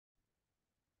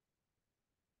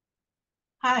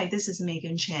Hi, this is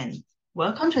Megan Chen.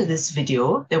 Welcome to this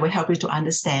video that will help you to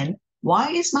understand why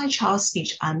is my child's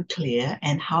speech unclear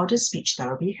and how does speech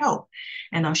therapy help?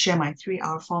 And I'll share my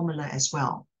 3R formula as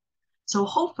well. So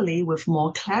hopefully with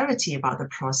more clarity about the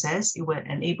process, it will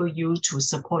enable you to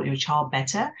support your child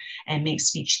better and make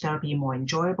speech therapy more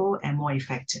enjoyable and more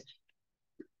effective.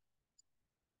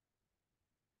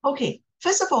 Okay,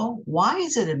 first of all, why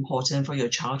is it important for your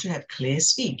child to have clear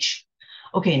speech?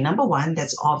 Okay, number one,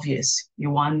 that's obvious. You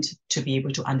want to be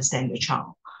able to understand your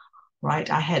child, right?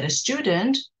 I had a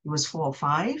student who was 4 or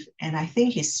 5, and I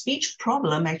think his speech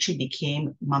problem actually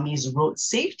became mommy's road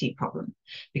safety problem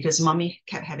because mommy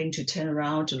kept having to turn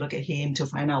around to look at him to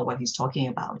find out what he's talking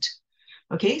about.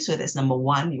 Okay, so that's number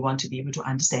one. You want to be able to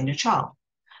understand your child.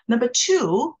 Number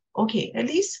two, okay, at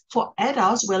least for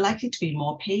adults, we're likely to be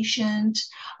more patient,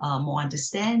 more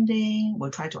understanding.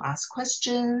 We'll try to ask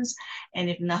questions. And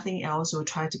if nothing else, we'll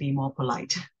try to be more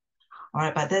polite. All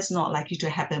right, but that's not likely to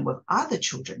happen with other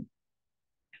children.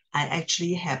 I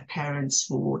actually have parents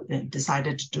who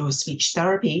decided to do speech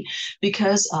therapy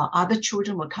because other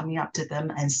children were coming up to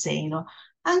them and saying,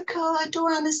 Uncle, I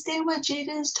don't understand what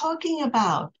Jaden is talking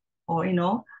about. Or,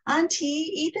 Auntie,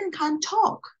 Eden can't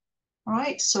talk. All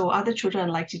right, so other children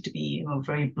are likely to be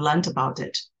very blunt about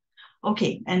it.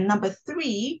 Okay, and number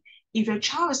three, if your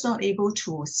child is not able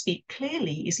to speak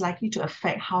clearly, it's likely to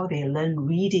affect how they learn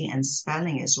reading and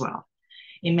spelling as well.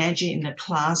 Imagine in a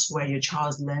class where your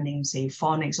child is learning, say,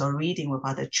 phonics or reading with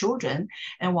other children,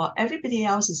 and while everybody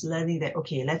else is learning that,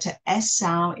 okay, letter S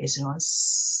sound is,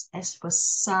 S for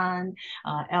sun,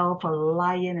 L for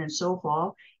lion, and so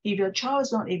forth. If your child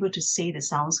is not able to say the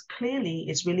sounds clearly,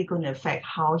 it's really going to affect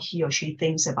how he or she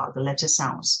thinks about the letter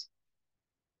sounds.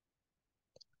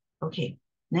 Okay,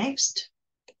 next.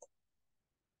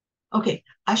 Okay,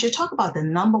 I should talk about the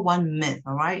number one myth,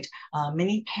 all right?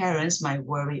 Many parents might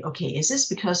worry, okay, is this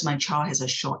because my child has a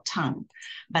short tongue?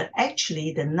 But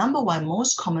actually, the number one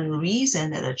most common reason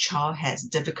that a child has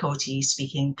difficulty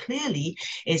speaking clearly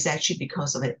is actually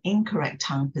because of an incorrect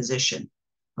tongue position.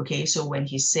 Okay, so when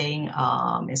he's saying,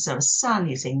 instead of sun,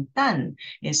 he's saying dan.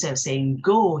 Instead of saying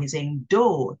go, he's saying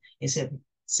do. Instead of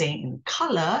saying in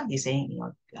color, he's saying,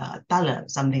 dollar,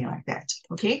 something like that.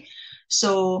 Okay,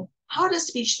 so how does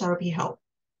speech therapy help?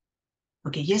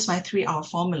 Okay, here's my 3R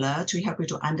formula to help you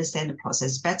to understand the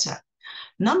process better.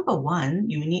 Number one,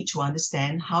 you need to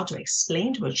understand how to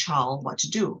explain to a child what to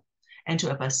do and to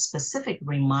have a specific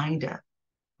reminder.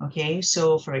 Okay,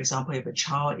 so for example, if a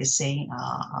child is saying,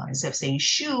 instead of saying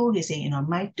shoe, he's saying,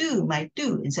 my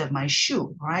do, instead of my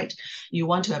shoe, right? You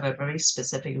want to have a very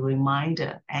specific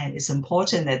reminder. And it's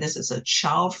important that this is a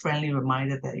child-friendly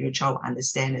reminder that your child will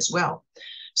understand as well.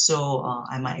 So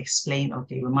I might explain,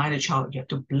 okay, remind the child, you have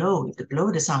to blow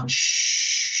the sound,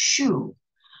 shoo,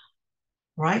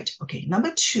 right? Okay,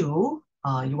 number two,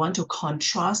 you want to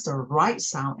contrast the right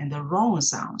sound and the wrong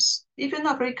sounds. If you're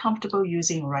not very comfortable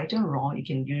using right and wrong, you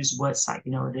can use words like,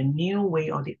 the new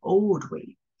way or the old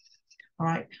way. All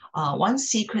right. One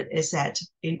secret is that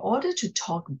in order to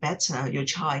talk better, your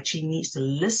child actually needs to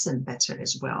listen better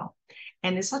as well.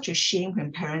 And it's such a shame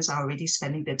when parents are already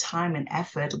spending the time and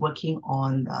effort working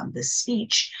on the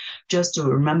speech, just to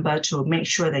remember to make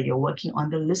sure that you're working on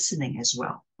the listening as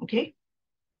well. Okay.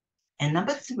 And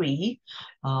number three,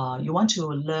 you want to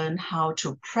learn how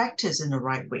to practice in the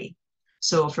right way.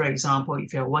 So for example,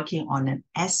 if you're working on an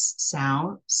S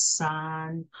sound,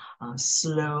 sun,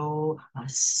 slow,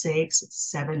 6,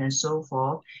 7, and so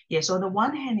forth. Yes, on the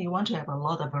one hand, you want to have a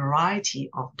lot of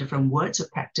variety of different words to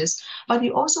practice, but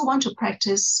you also want to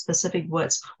practice specific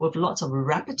words with lots of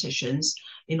repetitions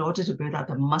in order to build up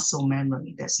the muscle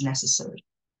memory that's necessary.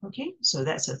 Okay, so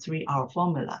that's a 3R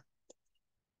formula.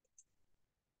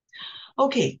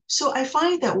 Okay, so I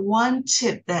find that one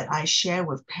tip that I share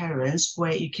with parents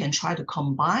where you can try to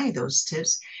combine those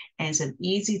tips and it's an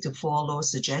easy to follow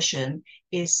suggestion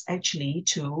is actually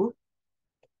to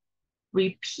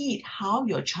repeat how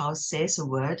your child says a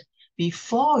word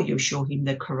before you show him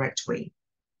the correct way.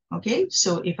 Okay,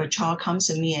 so if a child comes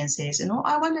to me and says,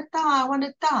 I want a da, I want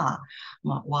a da.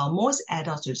 While most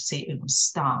adults would say,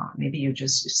 star, maybe you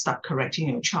just start correcting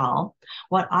your child.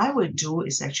 What I would do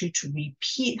is actually to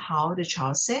repeat how the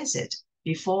child says it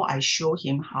before I show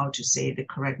him how to say it the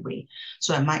correct way.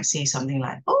 So I might say something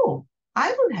like, oh,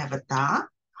 I don't have a da,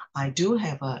 I do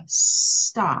have a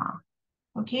star.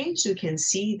 Okay, so you can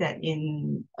see that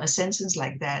in a sentence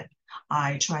like that,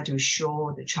 I try to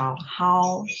show the child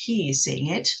how he is saying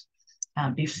it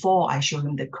before I show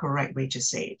him the correct way to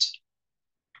say it.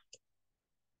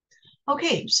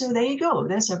 Okay, so there you go.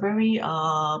 That's a very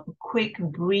quick,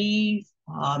 brief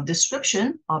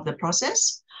description of the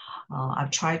process.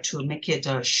 I've tried to make it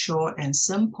short and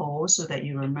simple so that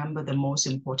you remember the most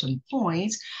important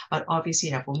points, but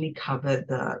obviously I've only covered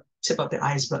the tip of the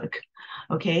iceberg.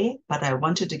 Okay, but I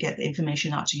wanted to get the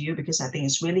information out to you because I think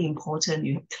it's really important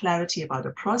you have clarity about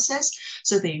the process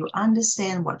so that you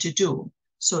understand what to do.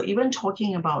 So even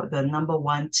talking about the number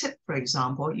one tip, for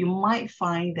example, you might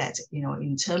find that,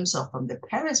 in terms of from the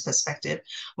parent's perspective,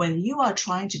 when you are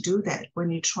trying to do that, when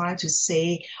you try to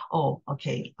say, oh,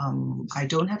 okay, I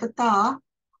don't have a da,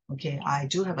 okay, I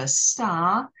do have a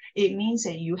star, it means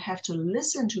that you have to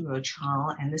listen to your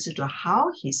child and listen to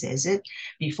how he says it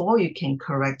before you can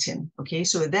correct him. Okay,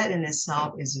 so that in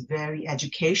itself is very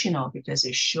educational because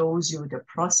it shows you the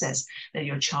process that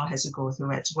your child has to go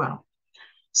through as well.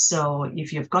 So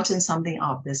if you've gotten something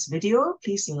out of this video,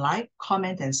 please like,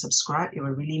 comment, and subscribe. It will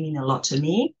really mean a lot to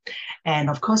me. And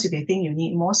of course, if you think you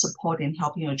need more support in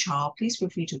helping your child, please feel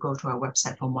free to go to our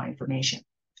website for more information.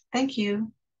 Thank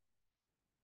you.